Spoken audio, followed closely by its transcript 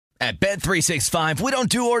At Bet365, we don't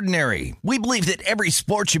do ordinary. We believe that every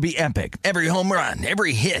sport should be epic. Every home run,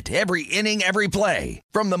 every hit, every inning, every play.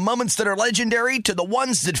 From the moments that are legendary to the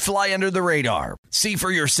ones that fly under the radar. See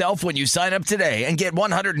for yourself when you sign up today and get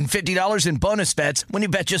 $150 in bonus bets when you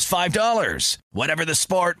bet just $5. Whatever the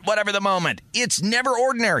sport, whatever the moment, it's never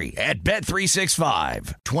ordinary at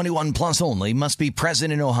Bet365. 21 plus only. Must be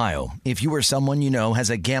present in Ohio. If you or someone you know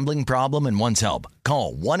has a gambling problem and wants help,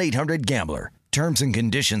 call 1-800-GAMBLER. Terms and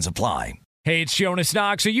conditions apply. Hey, it's Jonas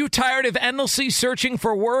Knox. Are you tired of endlessly searching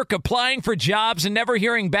for work, applying for jobs, and never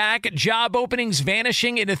hearing back? Job openings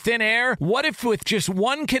vanishing into thin air? What if with just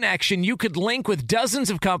one connection, you could link with dozens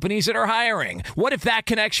of companies that are hiring? What if that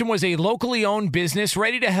connection was a locally owned business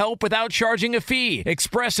ready to help without charging a fee?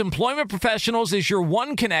 Express Employment Professionals is your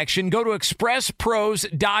one connection. Go to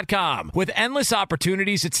expresspros.com. With endless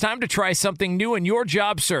opportunities, it's time to try something new in your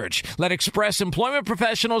job search. Let Express Employment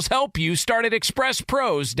Professionals help you. Start at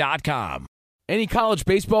expresspros.com. Any college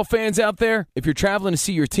baseball fans out there? If you're traveling to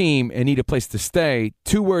see your team and need a place to stay,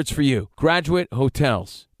 2 words for you: Graduate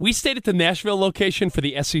Hotels. We stayed at the Nashville location for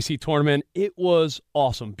the SEC tournament. It was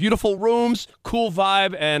awesome. Beautiful rooms, cool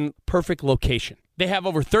vibe, and perfect location. They have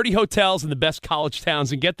over 30 hotels in the best college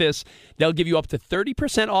towns, and get this, they'll give you up to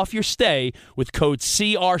 30% off your stay with code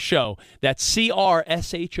CRSHOW. That's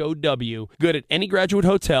CRSHOW. Good at any Graduate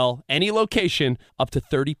Hotel, any location, up to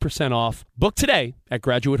 30% off. Book today at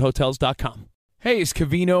graduatehotels.com. Hey, it's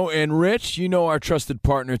Cavino and Rich. You know our trusted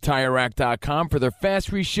partner, TireRack.com, for their fast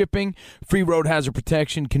reshipping, free road hazard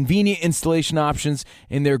protection, convenient installation options,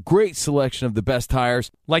 and their great selection of the best tires.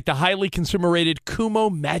 Like the highly consumer-rated Kumo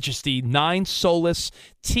Majesty 9 Solus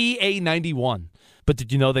TA91. But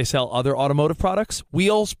did you know they sell other automotive products?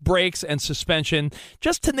 Wheels, brakes, and suspension,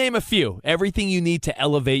 just to name a few. Everything you need to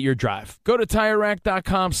elevate your drive. Go to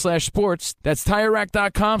TireRack.com/sports. That's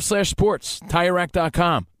TireRack.com/sports.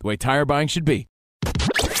 TireRack.com, the way tire buying should be.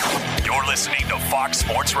 You're listening to Fox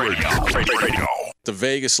Sports Radio. The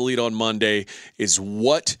Vegas lead on Monday is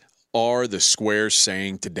what are the squares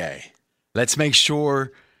saying today? Let's make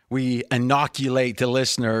sure we inoculate the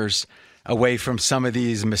listeners away from some of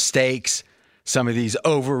these mistakes, some of these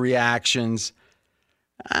overreactions.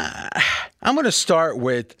 I'm going to start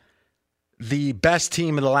with the best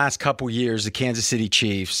team of the last couple years, the Kansas City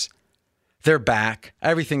Chiefs. They're back.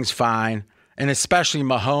 Everything's fine. And especially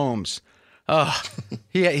Mahomes. Oh,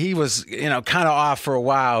 he was, kind of off for a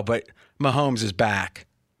while, but Mahomes is back.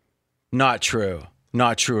 Not true.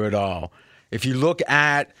 Not true at all. If you look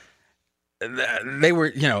at, they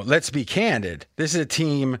were, let's be candid. This is a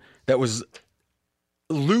team that was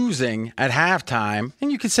losing at halftime,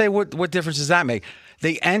 and you could say, what difference does that make?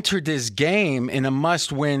 They entered this game in a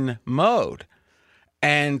must-win mode,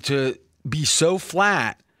 and to be so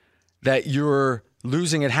flat that you're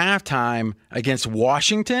losing at halftime against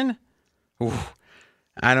Washington,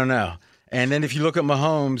 I don't know. And then if you look at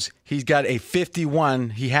Mahomes, he's got a 51.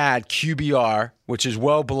 He had QBR, which is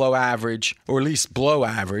well below average, or at least below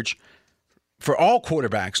average, for all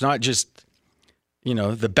quarterbacks, not just,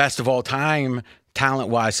 the best of all time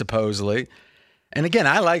talent-wise, supposedly. And again,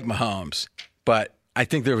 I like Mahomes, but I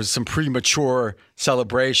think there was some premature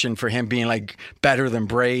celebration for him being like better than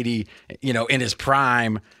Brady, in his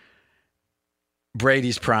prime,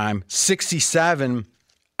 Brady's prime. 67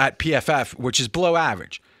 at PFF, which is below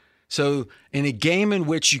average. So in a game in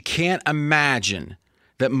which you can't imagine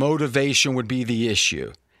that motivation would be the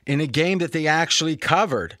issue, in a game that they actually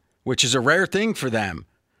covered, which is a rare thing for them,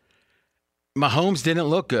 Mahomes didn't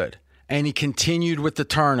look good, and he continued with the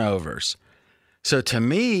turnovers. So to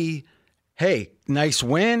me, hey, nice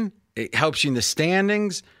win. It helps you in the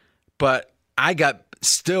standings, but I got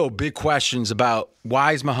still big questions about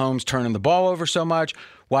why is Mahomes turning the ball over so much?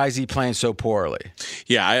 Why is he playing so poorly?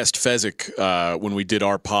 Yeah, I asked Fezzik when we did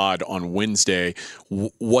our pod on Wednesday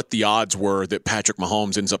what the odds were that Patrick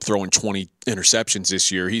Mahomes ends up throwing 20 interceptions this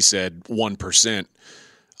year. He said 1%.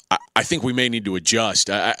 I think we may need to adjust.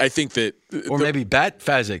 I think that – Or maybe bet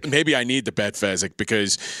Fezzik. Maybe I need to bet Fezzik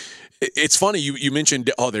because it's funny. You mentioned,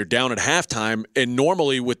 they're down at halftime, and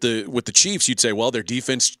normally with the Chiefs, you'd say, well, their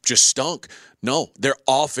defense just stunk. No, their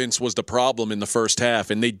offense was the problem in the first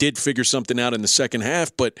half, and they did figure something out in the second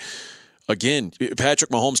half. But again,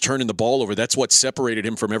 Patrick Mahomes turning the ball over, that's what separated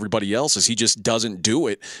him from everybody else, is he just doesn't do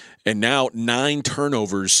it. And now 9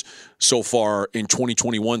 turnovers so far in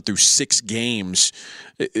 2021 through 6 games.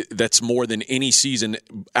 That's more than any season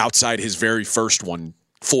outside his very first one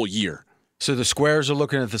full year. So the squares are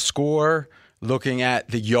looking at the score, looking at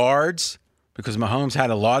the yards, because Mahomes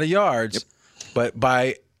had a lot of yards, Yep. but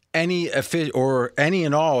by any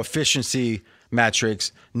and all efficiency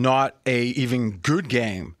metrics, not a even good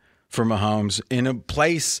game for Mahomes in a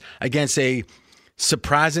place against a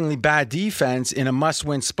surprisingly bad defense in a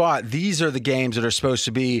must-win spot. These are the games that are supposed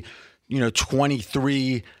to be,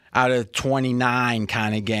 23 out of 29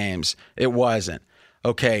 kind of games. It wasn't.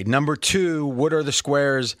 Okay, number 2, what are the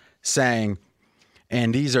squares saying?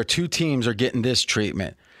 And these are 2 teams are getting this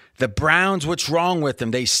treatment. The Browns, what's wrong with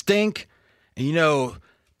them? They stink. And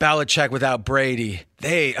Belichick without Brady,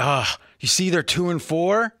 you see they're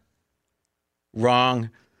 2-4? Wrong.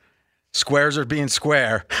 Squares are being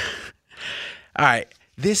square. All right,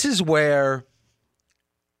 this is where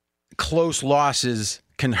close losses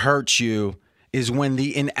can hurt you, is when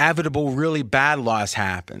the inevitable really bad loss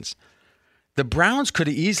happens. The Browns could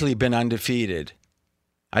have easily been undefeated.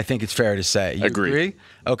 I think it's fair to say. You agree?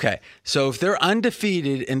 Okay, so if they're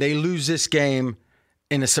undefeated and they lose this game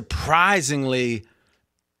in a surprisingly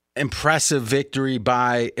impressive victory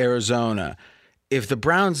by Arizona, if the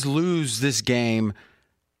Browns lose this game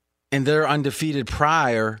and they're undefeated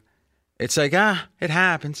prior, it's like, it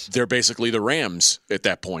happens. They're basically the Rams at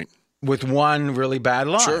that point. With one really bad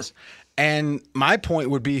loss. Sure. And my point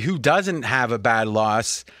would be, who doesn't have a bad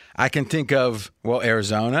loss? I can think of,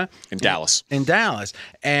 Arizona. And Dallas.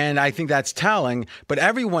 And I think that's telling. But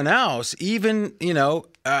everyone else, even, the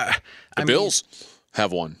Bills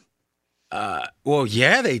have one.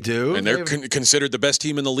 Yeah, they do. And they're considered the best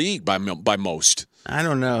team in the league by most. I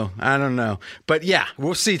don't know. But yeah,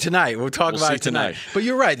 we'll see tonight. We'll talk about it tonight. But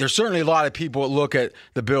you're right. There's certainly a lot of people that look at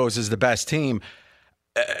the Bills as the best team.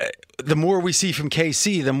 The more we see from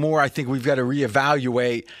KC, the more I think we've got to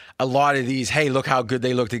reevaluate a lot of these. Hey, look how good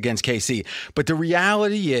they looked against KC. But the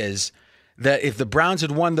reality is that if the Browns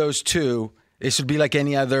had won those 2, this would be like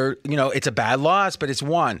any other, it's a bad loss, but it's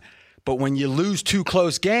one. But when you lose 2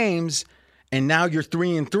 close games and now you're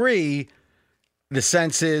 3-3, the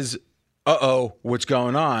sense is, what's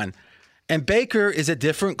going on? And Baker is a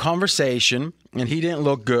different conversation, and he didn't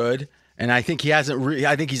look good. And I think I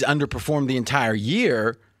think he's underperformed the entire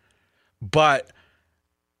year. But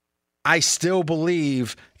I still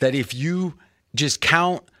believe that if you just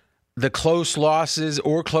count the close losses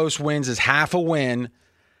or close wins as half a win,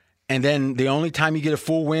 and then the only time you get a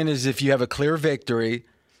full win is if you have a clear victory.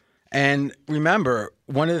 And remember,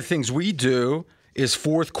 one of the things we do is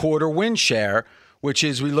fourth quarter win share, which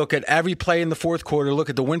is we look at every play in the fourth quarter,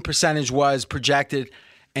 look at the win percentage was projected,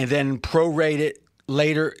 and then prorate it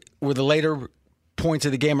later, where the later points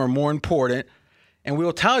of the game are more important. And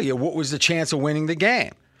we'll tell you what was the chance of winning the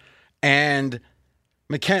game. And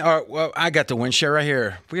I got the win share right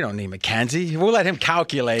here. We don't need Mackenzie. We'll let him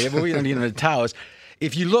calculate it, but we don't need him to tell us.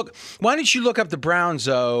 If you look, why don't you look up the Browns,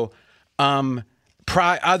 though,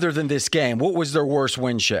 other than this game? What was their worst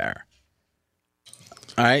win share?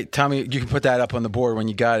 All right, tell me. You can put that up on the board when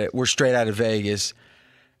you got it. We're straight out of Vegas.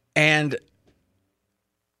 And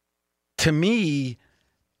to me,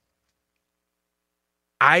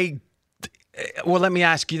 let me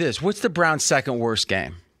ask you this. What's the Browns' second worst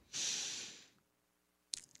game?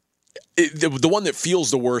 The one that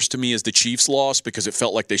feels the worst to me is the Chiefs loss, because it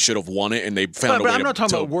felt like they should have won it, and they found a way I'm not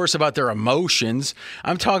talking about worse about their emotions.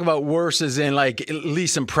 I'm talking about worse as in like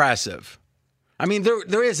least impressive. I mean,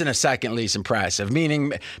 there isn't a second least impressive,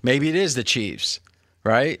 meaning maybe it is the Chiefs,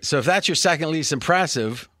 right? So if that's your second least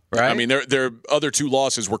impressive, right? I mean, their other 2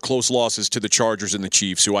 losses were close losses to the Chargers and the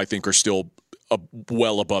Chiefs, who I think are still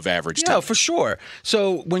well above average. Yeah, for sure.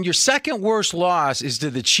 So when your second worst loss is to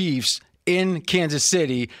the Chiefs in Kansas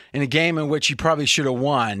City in a game in which you probably should have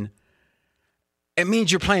won, it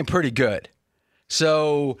means you're playing pretty good.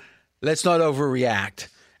 So let's not overreact.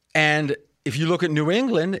 And if you look at New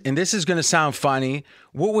England, and this is going to sound funny,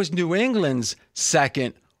 what was New England's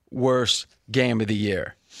second worst game of the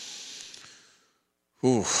year?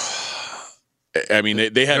 Ooh. I mean,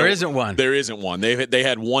 they had there isn't one. There isn't one. They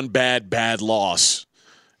had one bad loss,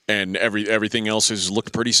 and everything else has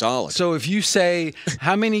looked pretty solid. So if you say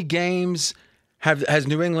how many games has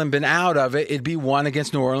New England been out of it, it'd be 1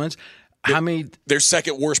 against New Orleans. How many? Their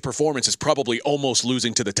second worst performance is probably almost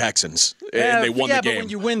losing to the Texans, and they won the game. Yeah, but when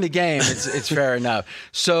you win the game, it's fair enough.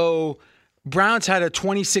 So Browns had a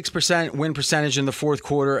 26% win percentage in the fourth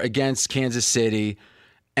quarter against Kansas City,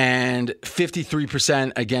 and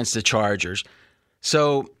 53% against the Chargers.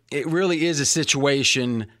 So it really is a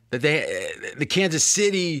situation that the Kansas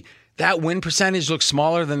City, that win percentage looks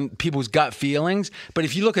smaller than people's gut feelings. But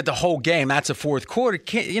if you look at the whole game, that's a fourth quarter.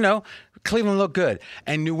 Cleveland looked good.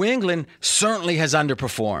 And New England certainly has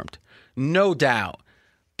underperformed, no doubt.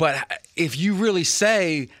 But if you really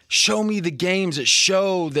say, show me the games that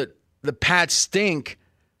show that the Pats stink,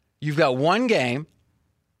 you've got one game,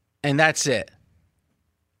 and that's it.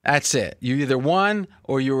 That's it. You either won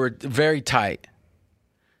or you were very tight.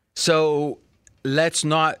 So let's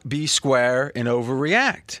not be square and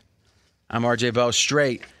overreact. I'm RJ Bell,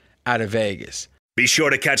 straight out of Vegas. Be sure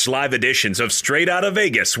to catch live editions of Straight Outta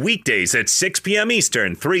Vegas weekdays at 6 p.m.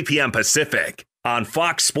 Eastern, 3 p.m. Pacific on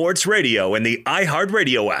Fox Sports Radio and the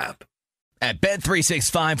iHeartRadio app. At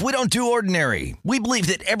Bet365, we don't do ordinary. We believe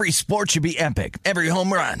that every sport should be epic. Every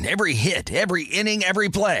home run, every hit, every inning, every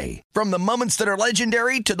play. From the moments that are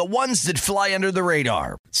legendary to the ones that fly under the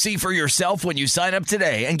radar. See for yourself when you sign up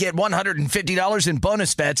today and get $150 in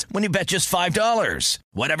bonus bets when you bet just $5.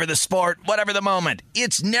 Whatever the sport, whatever the moment,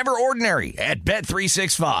 it's never ordinary at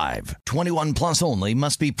Bet365. 21 plus only.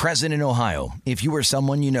 Must be present in Ohio. If you or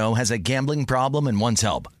someone you know has a gambling problem and wants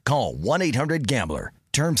help, call 1-800-GAMBLER.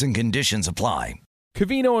 Terms and conditions apply.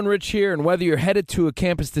 Covino and Rich here, and whether you're headed to a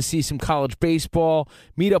campus to see some college baseball,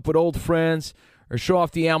 meet up with old friends, or show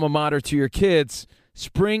off the alma mater to your kids,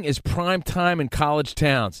 spring is prime time in college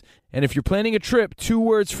towns. And if you're planning a trip, 2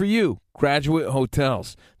 words for you: Graduate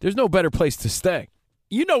Hotels. There's no better place to stay.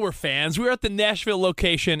 You know we're fans. We were at the Nashville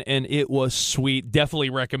location, and it was sweet. Definitely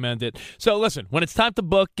recommend it. So listen, when it's time to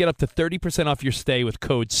book, get up to 30% off your stay with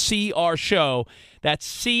code CRSHOW. That's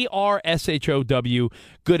CRSHOW.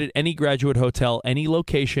 Good at any Graduate Hotel, any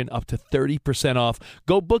location, up to 30% off.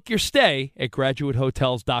 Go book your stay at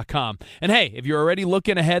graduatehotels.com. And hey, if you're already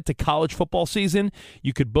looking ahead to college football season,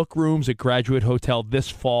 you could book rooms at Graduate Hotel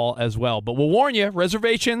this fall as well. But we'll warn you,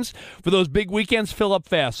 reservations for those big weekends fill up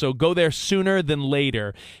fast, so go there sooner than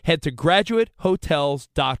later. Head to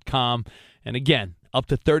graduatehotels.com. And again, up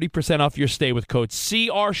to 30% off your stay with code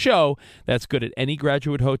CRSHOW. That's good at any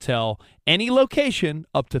Graduate Hotel, any location,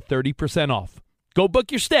 up to 30% off. Go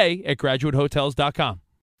book your stay at graduatehotels.com.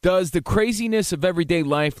 Does the craziness of everyday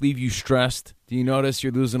life leave you stressed? Do you notice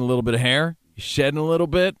you're losing a little bit of hair? You're shedding a little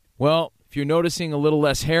bit? Well, if you're noticing a little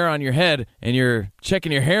less hair on your head and you're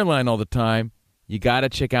checking your hairline all the time, you got to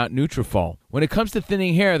check out Nutrafol. When it comes to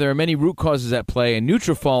thinning hair, there are many root causes at play, and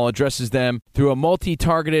Nutrafol addresses them through a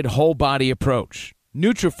multi-targeted whole-body approach.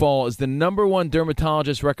 Nutrafol is the #1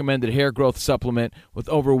 dermatologist-recommended hair growth supplement, with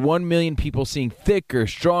over 1 million people seeing thicker,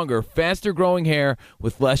 stronger, faster-growing hair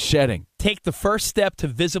with less shedding. Take the first step to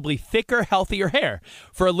visibly thicker, healthier hair.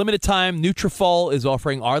 For a limited time, Nutrafol is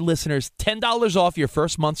offering our listeners $10 off your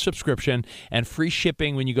first month subscription and free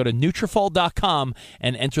shipping when you go to Nutrafol.com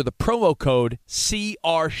and enter the promo code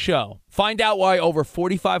CRSHOW. Find out why over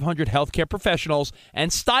 4,500 healthcare professionals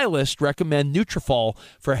and stylists recommend Nutrafol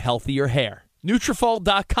for healthier hair.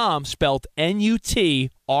 Nutrafol.com, spelled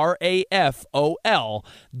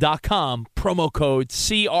Nutrafol.com, promo code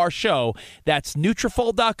CRSHOW. That's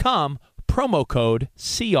Nutrafol.com, promo code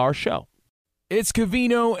CRSHOW. It's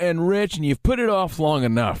Covino and Rich, and you've put it off long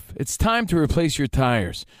enough. It's time to replace your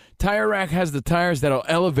tires. Tire Rack has the tires that'll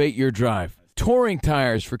elevate your drive. Touring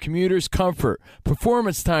tires for commuters' comfort,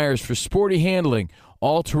 performance tires for sporty handling,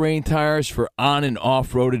 all-terrain tires for on- and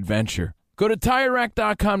off-road adventure. Go to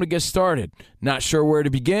TireRack.com to get started. Not sure where to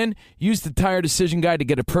begin? Use the Tire Decision Guide to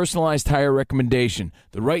get a personalized tire recommendation.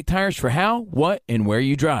 The right tires for how, what, and where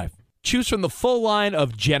you drive. Choose from the full line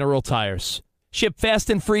of General Tires. Ship fast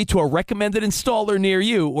and free to a recommended installer near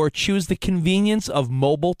you, or choose the convenience of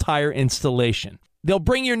mobile tire installation. They'll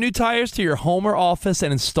bring your new tires to your home or office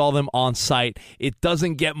and install them on site. It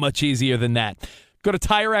doesn't get much easier than that. Go to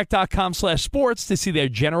TireRack.com/sports to see their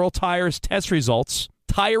General Tires test results,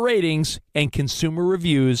 tire ratings, and consumer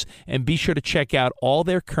reviews, and be sure to check out all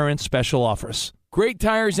their current special offers. Great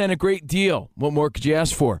tires and a great deal. What more could you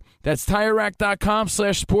ask for? That's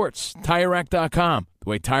TireRack.com/sports. TireRack.com, the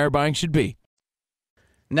way tire buying should be.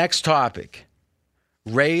 Next topic.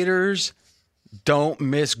 Raiders don't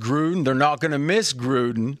miss Gruden. They're not going to miss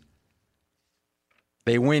Gruden.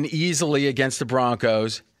 They win easily against the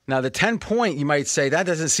Broncos. Now, the 10-point, you might say, that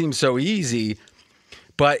doesn't seem so easy.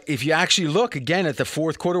 But if you actually look again at the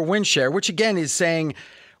fourth quarter win share, which again is saying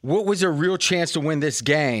what was a real chance to win this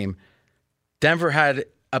game, Denver had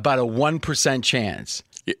about a 1% chance.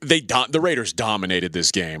 The Raiders dominated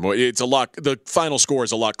this game. It's a lot. The final score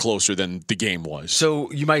is a lot closer than the game was.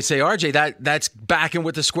 So you might say, RJ, that's backing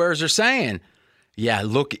what the squares are saying. Yeah,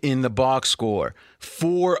 look in the box score.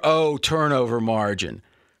 4-0 turnover margin.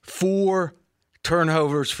 4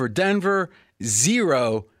 turnovers for Denver,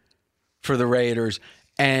 0 for the Raiders.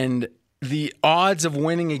 And the odds of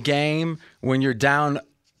winning a game when you're down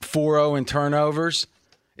 4-0 in turnovers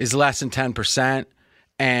is less than 10%.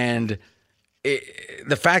 And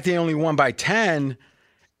the fact they only won by 10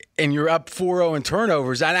 and you're up 4-0 in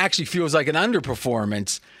turnovers, that actually feels like an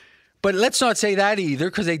underperformance. But let's not say that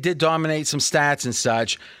either, because they did dominate some stats and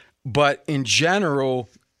such. But in general,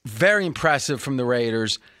 very impressive from the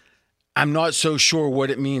Raiders. I'm not so sure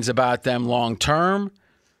what it means about them long term.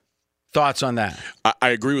 Thoughts on that? I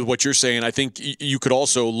agree with what you're saying. I think you could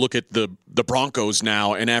also look at the Broncos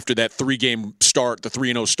now, and after that 3-game start, the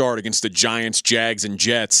 3-0 start against the Giants, Jags, and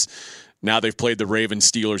Jets, now they've played the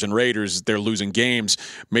Ravens, Steelers, and Raiders. They're losing games.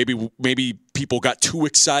 Maybe people got too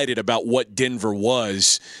excited about what Denver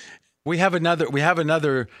was. We have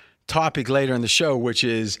another topic later in the show, which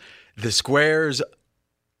is the squares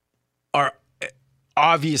are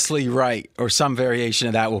obviously right, or some variation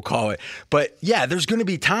of that, we'll call it. But yeah, there's going to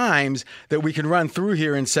be times that we can run through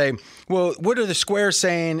here and say, well, what are the squares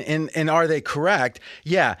saying, and are they correct?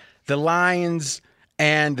 Yeah, the Lions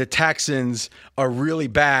and the Texans are really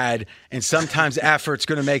bad, and sometimes effort's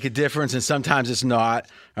going to make a difference, and sometimes it's not,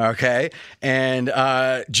 okay? And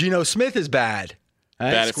Geno Smith is bad.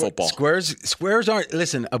 Right? Bad at football. Squares aren't –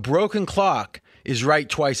 listen, a broken clock is right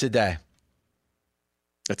twice a day.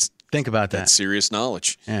 Think about that. That's serious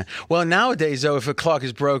knowledge. Yeah. Well, nowadays, though, if a clock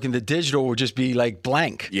is broken, the digital will just be like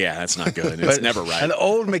blank. Yeah, that's not good. It's never right. An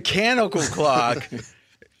old mechanical clock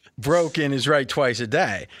broken is right twice a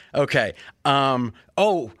day. Okay.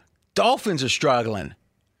 Dolphins are struggling.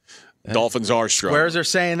 Dolphins are struggling. Squares are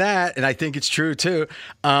saying that, and I think it's true, too.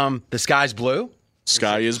 The sky's blue.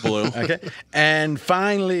 Sky is blue. Okay. And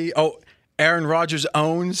finally, Aaron Rodgers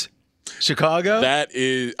owns Chicago? That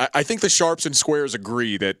is, I think the sharps and squares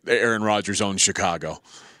agree that Aaron Rodgers owns Chicago.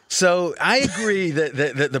 So I agree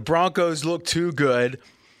that the Broncos look too good.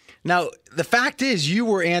 Now, the fact is, you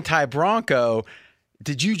were anti-Bronco.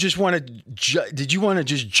 Did you just want to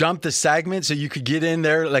just jump the segment so you could get in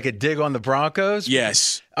there like a dig on the Broncos?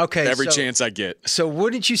 Yes. Okay. Every chance I get. So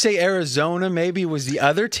wouldn't you say Arizona maybe was the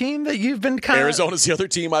other team that you've been kind of... Arizona's the other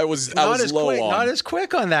team I was low on. Not as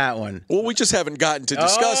quick on that one. Well, we just haven't gotten to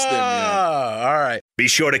discuss them yet. All right. Be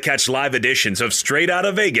sure to catch live editions of Straight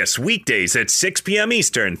Outta Vegas weekdays at 6 p.m.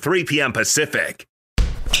 Eastern, 3 p.m. Pacific.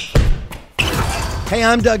 Hey,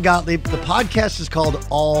 I'm Doug Gottlieb. The podcast is called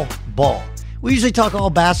All Ball. We usually talk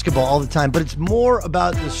all basketball all the time, but it's more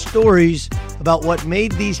about the stories about what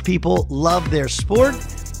made these people love their sport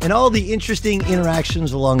and all the interesting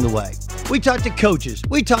interactions along the way. We talk to coaches.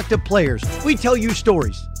 We talk to players. We tell you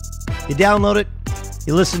stories. You download it.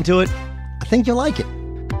 You listen to it. I think you'll like it.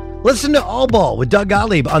 Listen to All Ball with Doug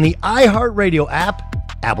Gottlieb on the iHeartRadio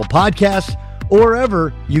app, Apple Podcasts, or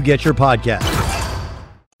wherever you get your podcasts.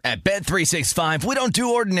 At Bet365, we don't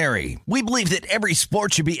do ordinary. We believe that every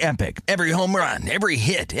sport should be epic. Every home run, every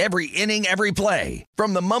hit, every inning, every play.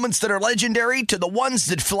 From the moments that are legendary to the ones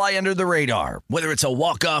that fly under the radar. Whether it's a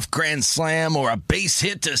walk-off grand slam or a base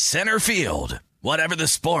hit to center field. Whatever the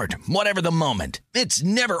sport, whatever the moment. It's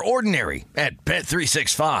never ordinary at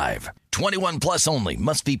Bet365. 21 plus only.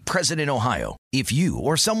 Must be present in Ohio. If you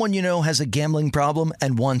or someone you know has a gambling problem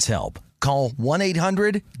and wants help, call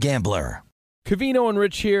 1-800-GAMBLER. Covino and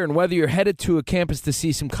Rich here, and whether you're headed to a campus to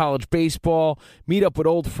see some college baseball, meet up with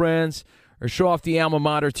old friends, or show off the alma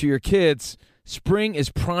mater to your kids, spring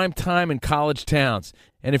is prime time in college towns.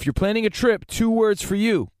 And if you're planning a trip, 2 words for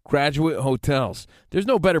you: Graduate Hotels. There's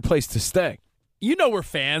no better place to stay. You know we're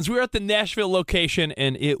fans. We were at the Nashville location,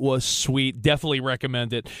 and it was sweet. Definitely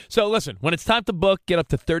recommend it. So listen, when it's time to book, get up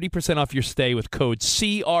to 30% off your stay with code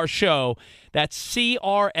CRSHOW. That's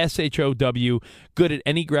CRSHOW. Good at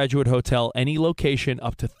any Graduate Hotel, any location,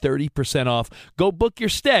 up to 30% off. Go book your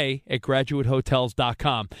stay at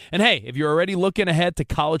graduatehotels.com. And hey, if you're already looking ahead to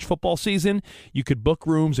college football season, you could book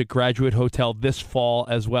rooms at Graduate Hotel this fall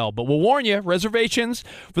as well. But we'll warn you, reservations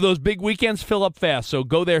for those big weekends fill up fast, so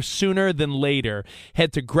go there sooner than later.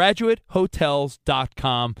 Head to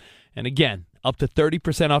graduatehotels.com. And again, up to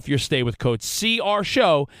 30% off your stay with code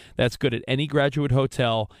CRSHOW. That's good at any Graduate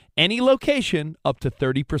Hotel, any location, up to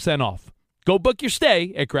 30% off. Go book your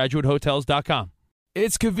stay at graduatehotels.com.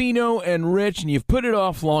 It's Covino and Rich, and you've put it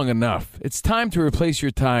off long enough. It's time to replace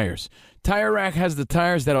your tires. Tire Rack has the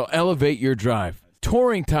tires that'll elevate your drive.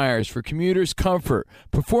 Touring tires for commuters' comfort,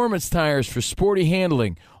 performance tires for sporty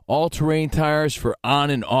handling, all-terrain tires for on-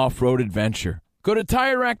 and off-road adventure. Go to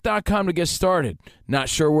TireRack.com to get started. Not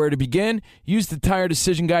sure where to begin? Use the Tire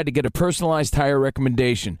Decision Guide to get a personalized tire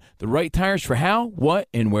recommendation. The right tires for how, what,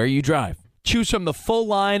 and where you drive. Choose from the full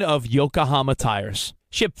line of Yokohama tires.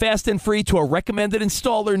 Ship fast and free to a recommended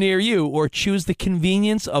installer near you, or choose the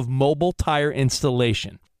convenience of mobile tire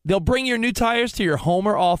installation. They'll bring your new tires to your home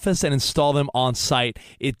or office and install them on site.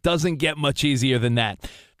 It doesn't get much easier than that.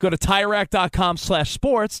 Go to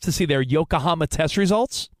TireRack.com/sports to see their Yokohama test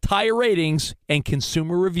results, tire ratings, and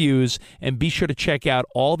consumer reviews, and be sure to check out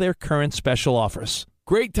all their current special offers.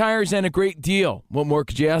 Great tires and a great deal. What more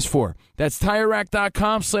could you ask for? That's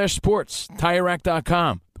TireRack.com/sports.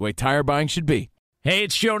 TireRack.com, the way tire buying should be. Hey,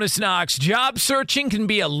 it's Jonas Knox. Job searching can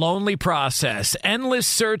be a lonely process. Endless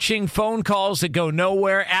searching, phone calls that go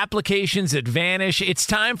nowhere, applications that vanish. It's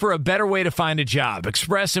time for a better way to find a job.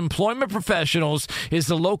 Express Employment Professionals is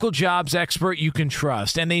the local jobs expert you can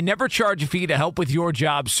trust, and they never charge a fee to help with your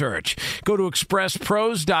job search. Go to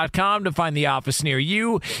expresspros.com to find the office near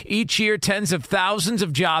you. Each year, tens of thousands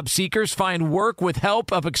of job seekers find work with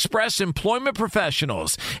help of Express Employment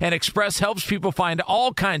Professionals, and Express helps people find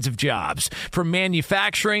all kinds of jobs, from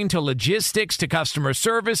manufacturing to logistics to customer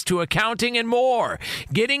service to accounting and more.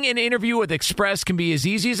 Getting an interview with Express can be as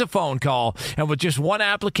easy as a phone call, and with just one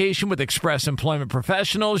application with Express Employment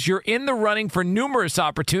Professionals, you're in the running for numerous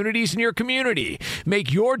opportunities in your community.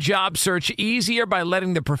 Make your job search easier by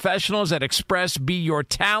letting the professionals at Express be your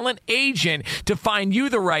talent agent to find you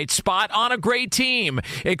the right spot on a great team.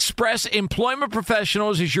 Express Employment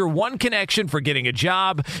Professionals is your one connection for getting a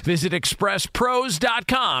job. Visit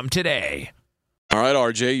expresspros.com today. All right,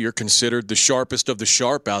 RJ, you're considered the sharpest of the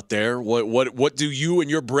sharp out there. What do you and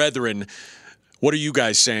your brethren, what are you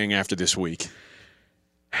guys saying after this week?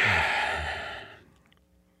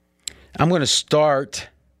 I'm going to start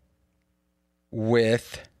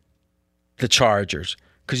with the Chargers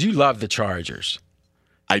because you love the Chargers.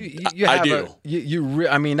 I do.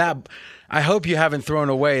 I hope you haven't thrown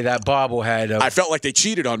away that bobblehead. I felt like they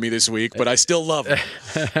cheated on me this week, but I still love them.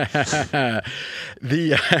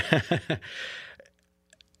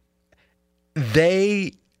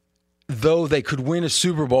 Though they could win a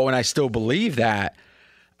Super Bowl, and I still believe that,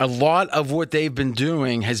 a lot of what they've been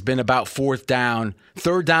doing has been about third down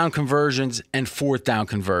conversions and fourth down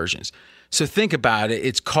conversions. So think about it.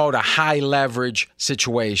 It's called a high leverage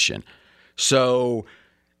situation. So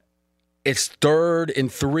it's 3rd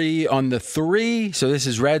and 3 on the 3. So this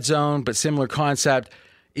is red zone, but similar concept.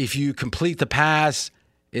 If you complete the pass,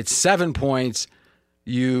 it's 7 points.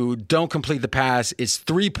 You don't complete the pass, it's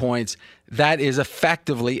 3 points. That is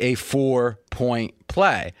effectively a 4-point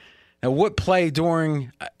play. Now, what play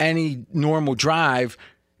during any normal drive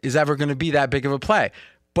is ever going to be that big of a play?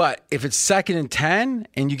 But if it's 2nd and 10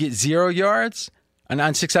 and you get 0 yards, an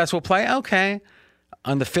unsuccessful play, okay,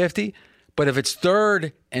 on the 50. But if it's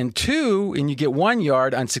 3rd and 2 and you get 1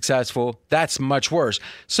 yard unsuccessful, that's much worse.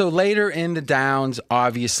 So later in the downs,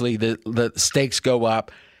 obviously the stakes go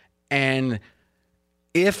up. And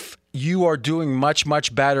if you are doing much,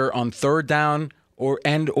 much better on 3rd down or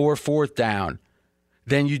 4th down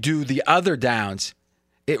than you do the other downs,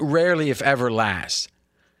 it rarely, if ever, lasts.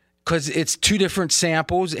 Because it's 2 different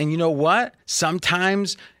samples, and you know what?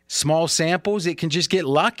 Sometimes small samples, it can just get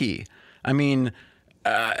lucky. I mean,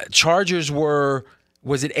 Chargers was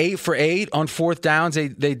it 8 for 8 on 4th downs?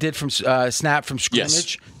 They did from snap from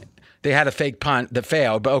scrimmage. Yes. They had a fake punt that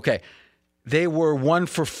failed, but okay. They were 1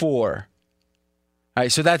 for 4. All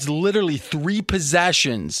right, so that's literally 3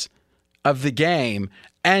 possessions of the game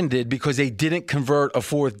ended because they didn't convert a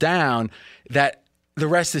 4th down. That the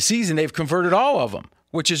rest of the season they've converted all of them,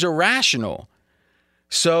 which is irrational.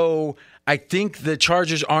 So I think the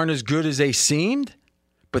Chargers aren't as good as they seemed,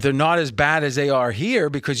 but they're not as bad as they are here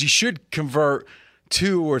because you should convert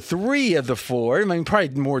 2 or 3 of the 4. I mean,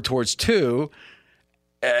 probably more towards 2.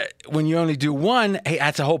 When you only do 1, hey,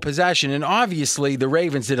 that's a whole possession. And obviously the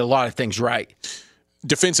Ravens did a lot of things right.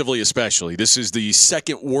 Defensively especially. This is the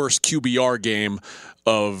 2nd worst QBR game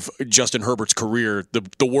of Justin Herbert's career.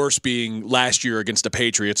 The worst being last year against the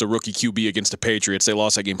Patriots, a rookie QB against the Patriots. They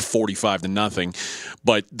lost that game 45-0.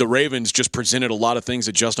 But the Ravens just presented a lot of things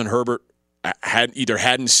that Justin Herbert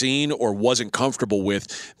hadn't seen or wasn't comfortable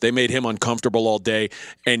with. They made him uncomfortable all day.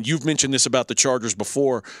 And you've mentioned this about the Chargers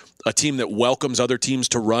before, a team that welcomes other teams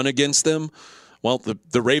to run against them. Well,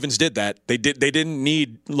 the Ravens did that. They didn't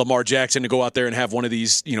need Lamar Jackson to go out there and have one of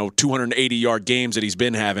these, 280-yard games that he's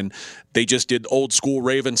been having. They just did old school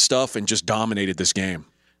Ravens stuff and just dominated this game.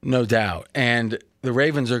 No doubt. And the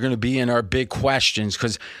Ravens are going to be in our big questions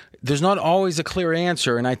because there's not always a clear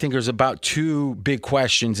answer, and I think there's about 2 big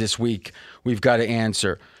questions this week we've got to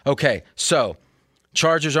answer. Okay, so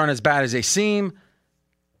Chargers aren't as bad as they seem,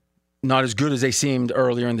 not as good as they seemed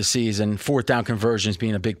earlier in the season, 4th down conversions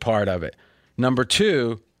being a big part of it. Number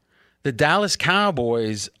 2, the Dallas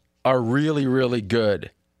Cowboys are really, really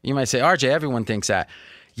good. You might say, RJ, everyone thinks that.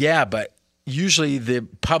 Yeah, but usually the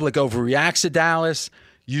public overreacts to Dallas.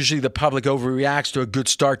 Usually the public overreacts to a good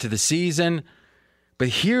start to the season. But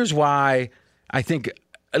here's why I think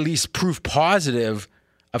at least proof positive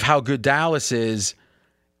of how good Dallas is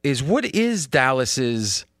what is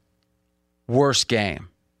Dallas's worst game?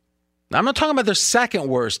 Now, I'm not talking about their 2nd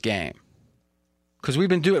worst game. Because we've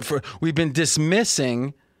been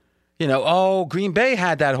dismissing, Green Bay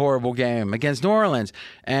had that horrible game against New Orleans,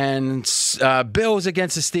 and Bills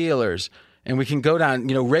against the Steelers. And we can go down,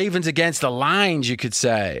 Ravens against the Lions, you could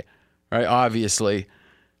say, right? Obviously.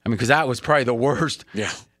 I mean, because that was probably the worst.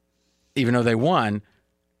 Yeah. Even though they won.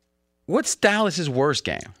 What's Dallas's worst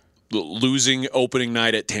game? Losing opening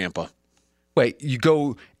night at Tampa. Wait, you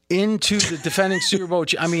go into the defending Super Bowl.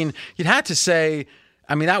 I mean, you'd have to say,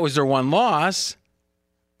 that was their one loss.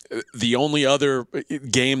 The only other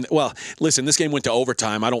game, listen, this game went to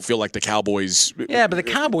overtime. I don't feel like the Cowboys. Yeah, but the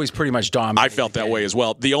Cowboys pretty much dominated. I felt that way as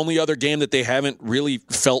well. The only other game that they haven't really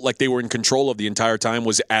felt like they were in control of the entire time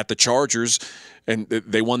was at the Chargers, and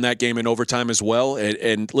they won that game in overtime as well.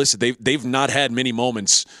 And listen, they've not had many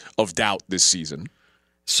moments of doubt this season.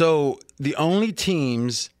 So the only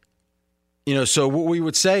teams, so what we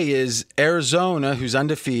would say is Arizona, who's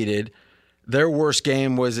undefeated. Their worst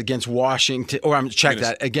game was against Washington,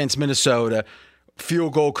 against Minnesota.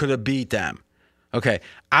 Field goal could have beat them. Okay,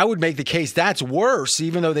 I would make the case that's worse,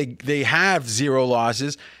 even though they have 0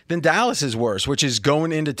 losses, than Dallas is worse, which is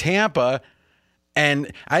going into Tampa.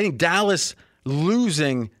 And I think Dallas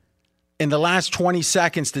losing in the last 20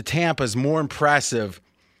 seconds to Tampa is more impressive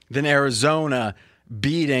than Arizona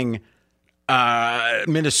beating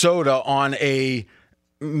Minnesota on a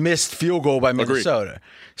missed field goal by Minnesota. Agreed.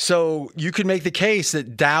 So you could make the case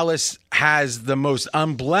that Dallas has the most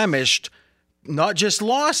unblemished, not just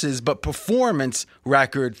losses, but performance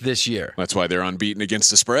record this year. That's why they're unbeaten against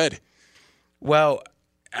the spread. Well,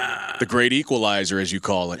 the great equalizer, as you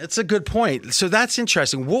call it. It's a good point. So that's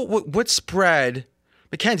interesting. What spread,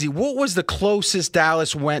 Mackenzie, what was the closest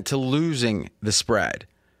Dallas went to losing the spread?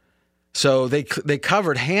 So they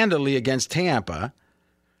covered handily against Tampa.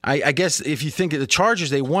 I guess if you think of the Chargers,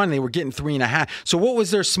 they won. They were getting 3.5. So what was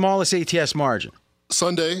their smallest ATS margin?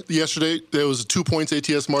 Yesterday, there was a 2 points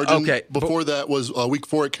ATS margin. Okay. Before that was week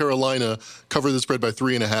 4 at Carolina, covered the spread by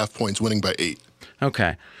 3.5 points, winning by 8.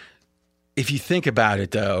 Okay. If you think about it,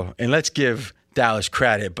 though, and let's give Dallas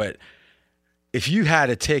credit, but if you had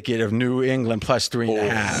a ticket of New England plus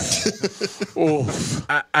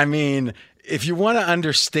 3.5, I mean, if you want to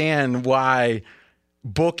understand why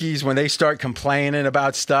bookies, when they start complaining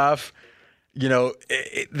about stuff,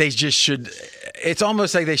 they just should. It's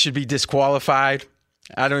almost like they should be disqualified.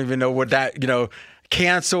 I don't even know what that,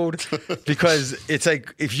 canceled, because it's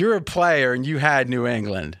like if you're a player and you had New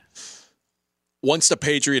England. Once the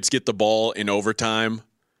Patriots get the ball in overtime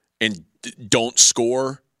and don't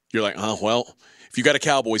score, you're like, if you got a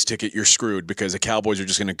Cowboys ticket, you're screwed, because the Cowboys are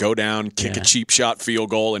just going to go down, kick a cheap shot field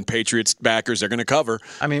goal, and Patriots backers, they're going to cover.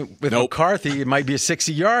 I mean, with McCarthy, it might be a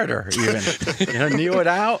 60-yarder even. Kneel it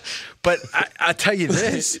out. But I tell you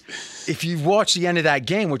this, if you watch the end of that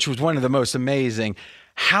game, which was one of the most amazing,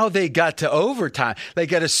 how they got to overtime.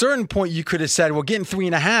 Like at a certain point, you could have said, well, getting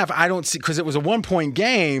 3.5, I don't see, because it was a 1-point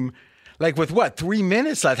game. Like with 3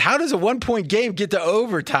 minutes left? How does a 1-point game get to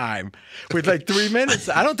overtime with 3 minutes?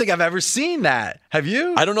 I don't think I've ever seen that. Have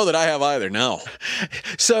you? I don't know that I have either, no.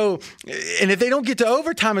 So, and if they don't get to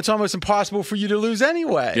overtime, it's almost impossible for you to lose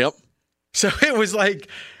anyway. Yep. So it was like,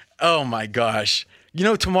 oh my gosh.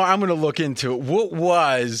 Tomorrow I'm going to look into it. What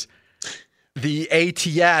was the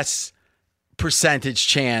ATS percentage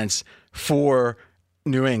chance for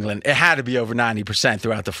New England? It had to be over 90%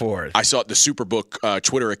 throughout the fourth. I saw the Superbook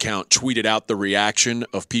Twitter account tweeted out the reaction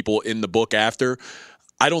of people in the book after.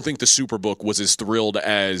 I don't think the Superbook was as thrilled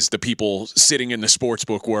as the people sitting in the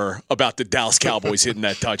sportsbook were about the Dallas Cowboys hitting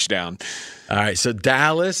that touchdown. All right, so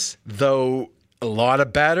Dallas, though a lot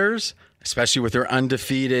of bettors, especially with their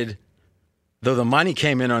undefeated, though the money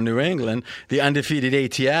came in on New England, the undefeated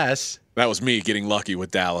ATS. That was me getting lucky with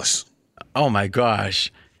Dallas. Oh my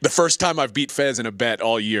gosh. The first time I've beat Fez in a bet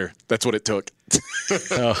all year. That's what it took.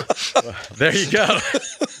 Well, there you go.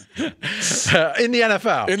 In the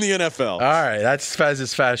NFL. In the NFL. All right, that's Fez's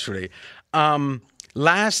specialty.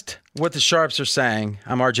 Last, what the Sharps are saying,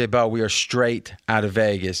 I'm RJ Bell. We are straight out of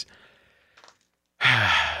Vegas.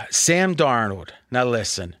 Sam Darnold. Now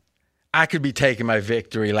listen, I could be taking my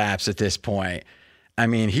victory laps at this point. I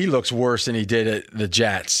mean, he looks worse than he did at the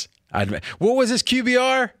Jets. What was his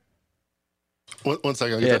QBR? 1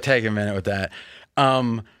 second. Yeah, take a minute with that.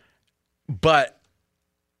 But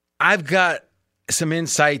I've got some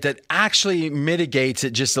insight that actually mitigates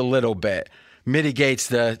it just a little bit, mitigates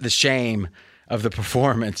the shame of the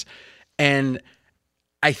performance. And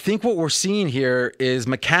I think what we're seeing here is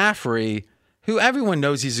McCaffrey, who everyone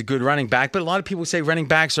knows he's a good running back, but a lot of people say running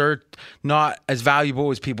backs are not as valuable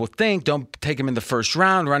as people think. Don't take them in the first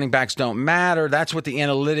round. Running backs don't matter. That's what the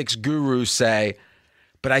analytics gurus say.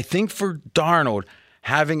 But I think for Darnold,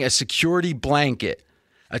 having a security blanket,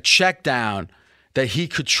 a check down, that he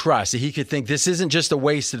could trust, that he could think this isn't just a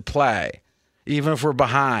wasted play, even if we're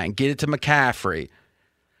behind, get it to McCaffrey.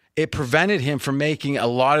 It prevented him from making a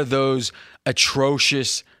lot of those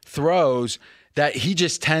atrocious throws that he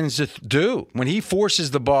just tends to do. When he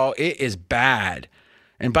forces the ball, it is bad.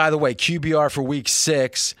 And by the way, QBR for week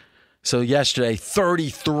 6, so yesterday,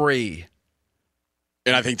 33.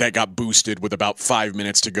 And I think that got boosted with about 5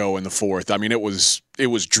 minutes to go in the fourth. I mean, it was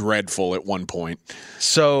dreadful at one point.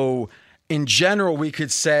 So in general, we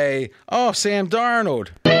could say, oh, Sam Darnold.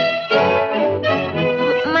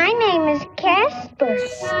 My name is Casper.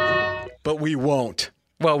 But we won't.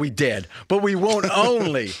 Well, we did. But we won't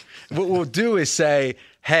only. What we'll do is say,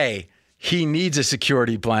 hey, he needs a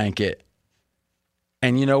security blanket.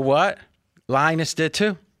 And you know what? Linus did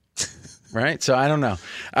too. Right? So I don't know.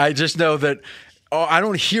 I just know that I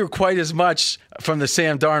don't hear quite as much from the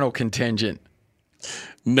Sam Darnold contingent.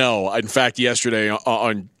 No. In fact, yesterday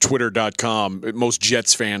on Twitter.com, most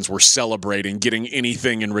Jets fans were celebrating getting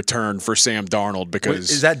anything in return for Sam Darnold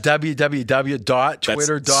because... Is that www.twitter.com?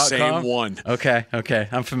 That's the same one. Okay.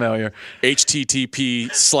 I'm familiar. HTTP/...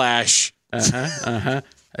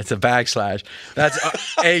 It's a backslash. That's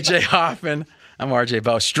AJ Hoffman. I'm RJ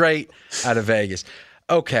Bell, straight out of Vegas.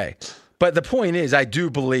 Okay. But the point is, I do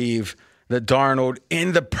believe that Darnold,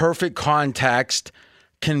 in the perfect context,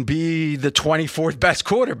 can be the 24th best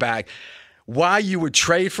quarterback. Why you would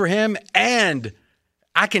trade for him, and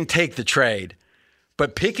I can take the trade.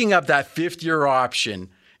 But picking up that fifth-year option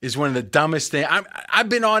is one of the dumbest things. I've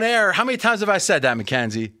been on air. How many times have I said that,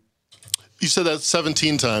 Mackenzie? You said that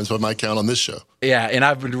 17 times by my count on this show. Yeah, and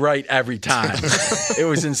I've been right every time. It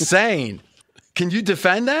was insane. Can you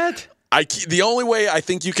defend that? The only way I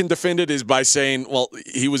think you can defend it is by saying, well,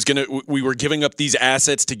 we were giving up these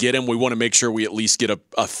assets to get him. We want to make sure we at least get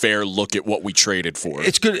a fair look at what we traded for.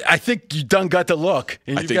 It's good. I think you done got the look.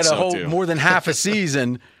 And you've got more than half a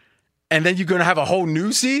season. And then you're going to have a whole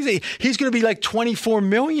new season. He's going to be like $24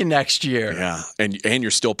 million next year. Yeah, and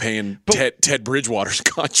you're still paying Ted Bridgewater's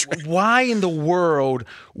contract. Why in the world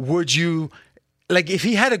would you, like, if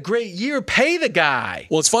he had a great year, pay the guy?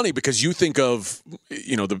 Well, it's funny because you think of,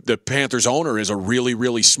 the Panthers owner is a really,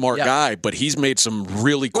 really smart guy, but he's made some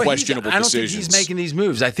really questionable decisions. I don't think he's making these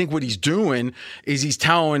moves. I think what he's doing is he's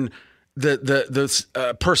telling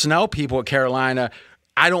the personnel people at Carolina,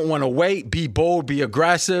 I don't want to wait, be bold, be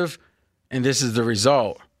aggressive. And this is the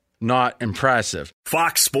result. Not impressive.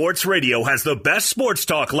 Fox Sports Radio has the best sports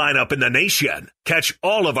talk lineup in the nation. Catch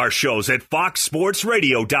all of our shows at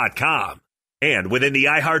foxsportsradio.com. And within the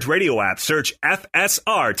iHeartRadio app, search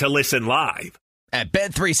FSR to listen live. At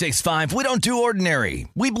Bet365, we don't do ordinary.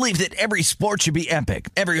 We believe that every sport should be epic.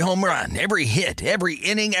 Every home run, every hit, every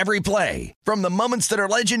inning, every play. From the moments that are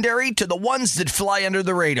legendary to the ones that fly under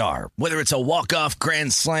the radar. Whether it's a walk-off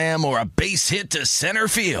grand slam or a base hit to center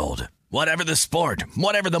field. Whatever the sport,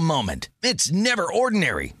 whatever the moment, it's never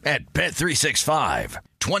ordinary at Bet365.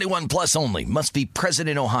 21 plus only. Must be present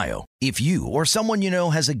in Ohio. If you or someone you know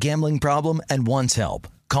has a gambling problem and wants help,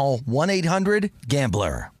 call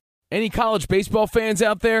 1-800-GAMBLER. Any college baseball fans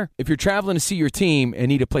out there? If you're traveling to see your team and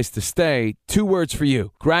need a place to stay, 2 words for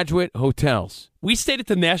you: Graduate Hotels. We stayed at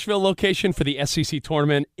the Nashville location for the SEC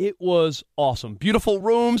tournament. It was awesome. Beautiful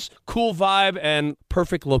rooms, cool vibe, and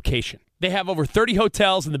perfect location. They have over 30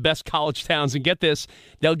 hotels in the best college towns, and get this,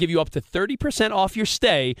 they'll give you up to 30% off your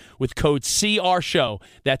stay with code CRSHOW.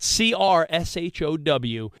 That's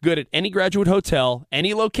CRSHOW. Good at any Graduate Hotel,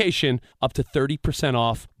 any location, up to 30%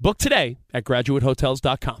 off. Book today at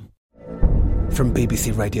graduatehotels.com. From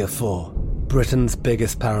BBC Radio 4, Britain's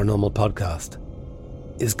biggest paranormal podcast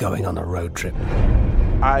is going on a road trip.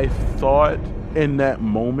 I thought in that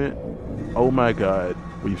moment, oh my God,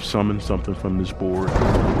 we've summoned something from this board.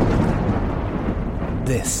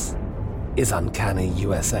 This is Uncanny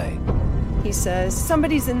USA. He says,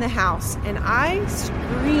 somebody's in the house, and I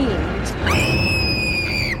screamed.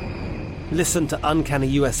 Listen to Uncanny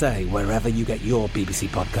USA wherever you get your BBC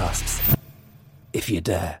podcasts, if you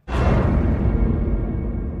dare.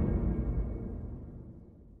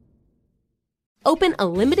 Open a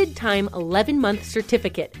limited-time 11-month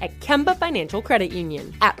certificate at Kemba Financial Credit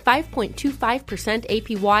Union. At 5.25%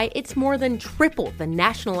 APY, it's more than triple the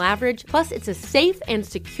national average, plus it's a safe and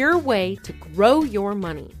secure way to grow your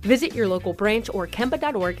money. Visit your local branch or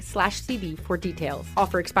kemba.org/CD for details.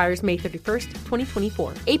 Offer expires May 31st,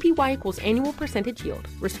 2024. APY equals annual percentage yield.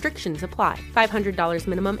 Restrictions apply. $500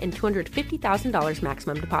 minimum and $250,000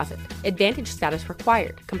 maximum deposit. Advantage status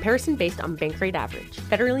required. Comparison based on bank rate average.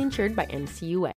 Federally insured by NCUA.